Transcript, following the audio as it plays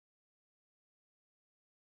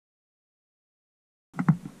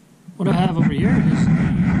what I have over here is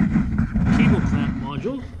the cable clamp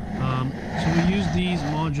module. So we use these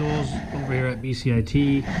modules over here at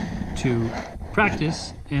BCIT to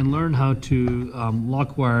practice and learn how to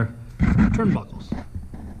lock wire turnbuckles.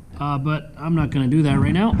 But I'm not going to do that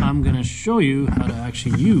right now. I'm going to show you how to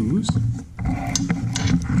actually use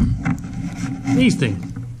these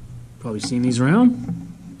things. Probably seen these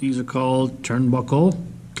around. These are called turnbuckle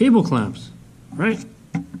cable clamps, right?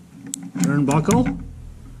 Turnbuckle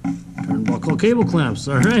cable clamps.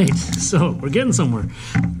 All right, so we're getting somewhere,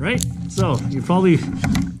 right? So you're probably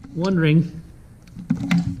wondering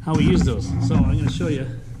how we use those. So I'm going to show you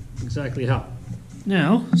exactly how.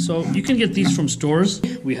 Now, so you can get these from stores.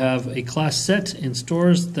 We have a class set in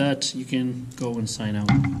stores that you can go and sign out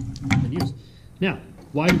and use. Now,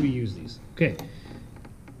 why do we use these? Okay,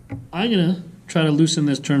 I'm going to try to loosen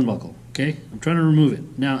this turnbuckle. Okay, I'm trying to remove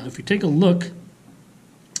it. Now, if you take a look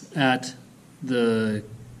at the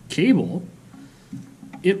cable,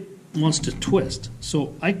 it wants to twist.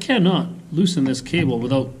 So I cannot loosen this cable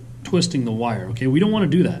without twisting the wire. Okay, we don't want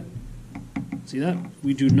to do that. See that?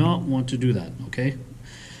 We do not want to do that. Okay,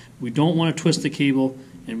 we don't want to twist the cable,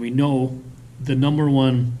 and we know the number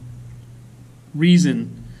one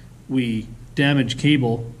reason we damage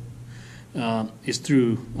cable is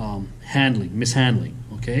through mishandling.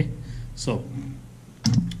 Okay, so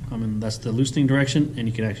that's the loosening direction, and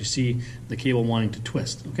you can actually see the cable wanting to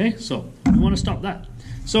twist. Okay, so we want to stop that.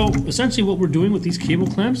 So essentially what we're doing with these cable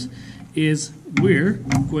clamps is we're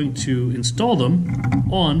going to install them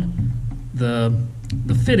on the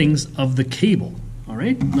fittings of the cable. All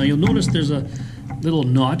right, now you'll notice there's a little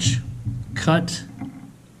notch cut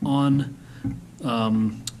on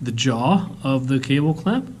the jaw of the cable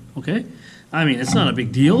clamp. Okay, I mean, it's not a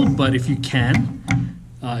big deal, but if you can,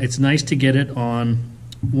 it's nice to get it on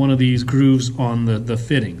one of these grooves on the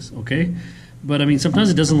fittings. Okay, but I mean, sometimes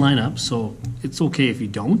it doesn't line up, so it's okay if you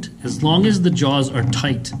don't, as long as the jaws are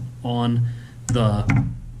tight on the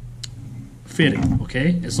fitting.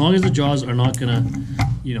 Okay, as long as the jaws are not gonna,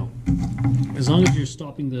 as long as you're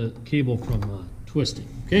stopping the cable from twisting.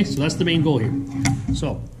 Okay, so that's the main goal here.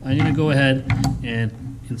 So I'm gonna go ahead and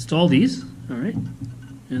install these. All right,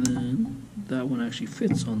 and then that one actually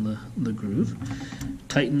fits on the groove.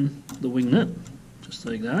 Tighten the wing nut just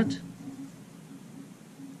like that.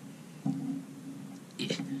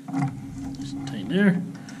 Yeah. Just tighten there.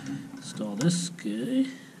 Install this guy.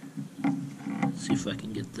 See if I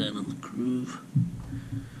can get that on the groove.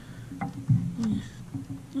 Yeah.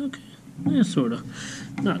 Okay, yeah, sort of.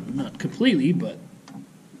 Not completely, but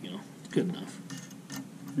it's good enough.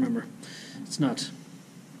 Remember, it's not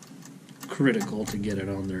critical to get it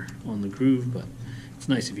on there on the groove, but it's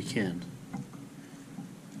nice if you can.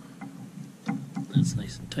 That's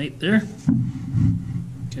nice and tight there.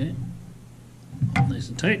 Okay, nice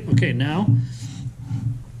and tight. Okay, now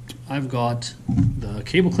I've got the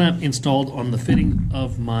cable clamp installed on the fitting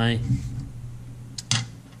of my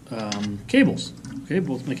cables. Okay,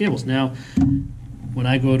 both my cables. Now, when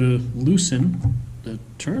I go to loosen the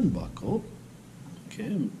turnbuckle, okay,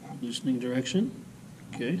 I'm loosening direction.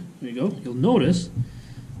 Okay, there you go. You'll notice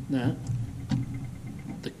that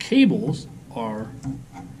the cables are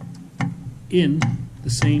in the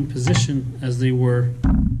same position as they were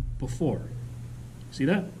before. See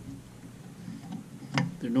that?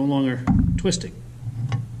 They're no longer twisting.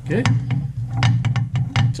 Okay?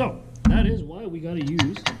 So, that is why we got to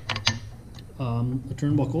use a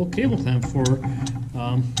turnbuckle cable clamp for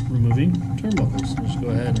removing turnbuckles. I'll just go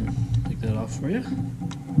ahead and take that off for you.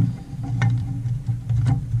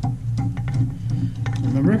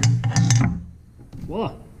 Remember?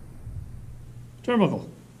 Voila! Turnbuckle.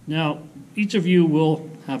 Now, each of you will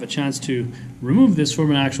have a chance to remove this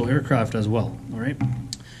from an actual aircraft as well. All right?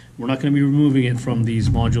 We're not going to be removing it from these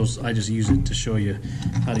modules. I just use it to show you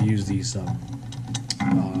how to use these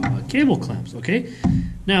cable clamps. Okay.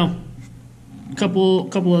 Now, a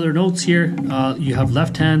couple other notes here. You have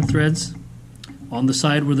left-hand threads on the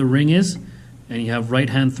side where the ring is, and you have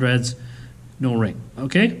right-hand threads, no ring.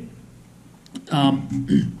 Okay.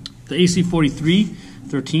 The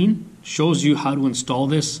AC4313 shows you how to install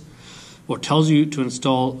this, or tells you to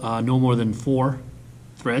install no more than 4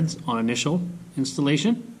 threads on initial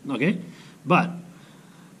installation. Okay, but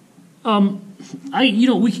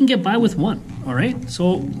we can get by with 1. All right,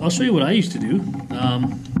 so I'll show you what I used to do.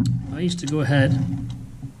 I used to go ahead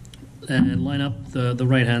and line up the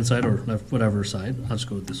right hand side or left, whatever side. I'll just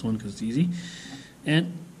go with this one because it's easy,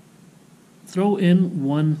 and throw in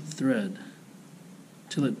 1 thread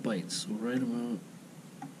till it bites. So right about,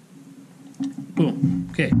 boom.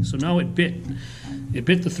 Okay, so now it bit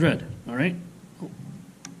the thread. All right. Oh,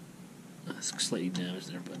 that's slightly damaged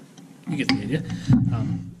there, but you get the idea.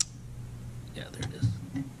 Yeah, there it is.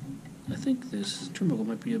 I think this turnbuckle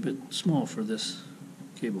might be a bit small for this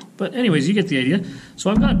cable. But anyways, you get the idea.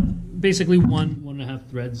 So I've got basically 1.5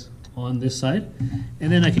 threads on this side.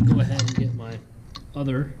 And then I can go ahead and get my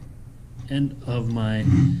other end of my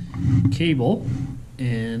cable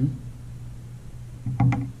and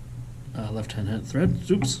left-hand thread.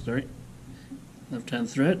 Oops, sorry. Left-hand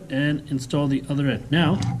thread and install the other end.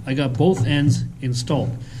 Now, I got both ends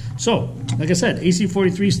installed. So, like I said, AC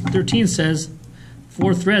 4313 says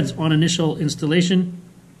 4 threads on initial installation.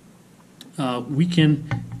 We can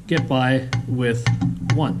get by with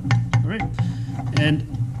 1. All right. And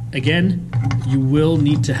again, you will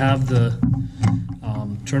need to have the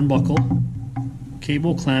turnbuckle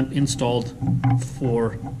cable clamp installed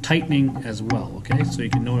for tightening as well. Okay, so you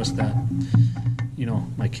can notice that, you know,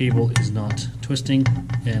 my cable is not twisting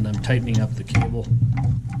and I'm tightening up the cable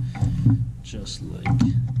just like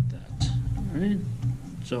that. All right.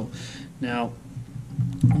 So now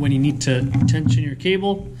when you need to tension your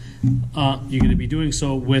cable, you're going to be doing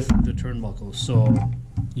so with the turnbuckle. So,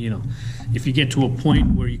 you know, if you get to a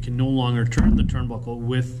point where you can no longer turn the turnbuckle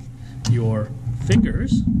with your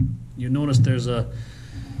fingers, you notice there's a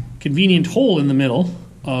convenient hole in the middle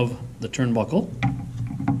of the turnbuckle.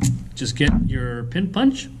 Just get your pin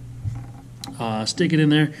punch, stick it in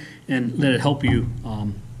there, and let it help you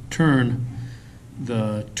turn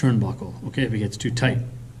the turnbuckle, okay, if it gets too tight.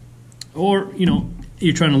 Or, you know,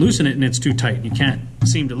 you're trying to loosen it and it's too tight. You can't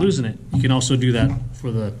seem to loosen it. You can also do that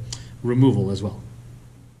for the removal as well.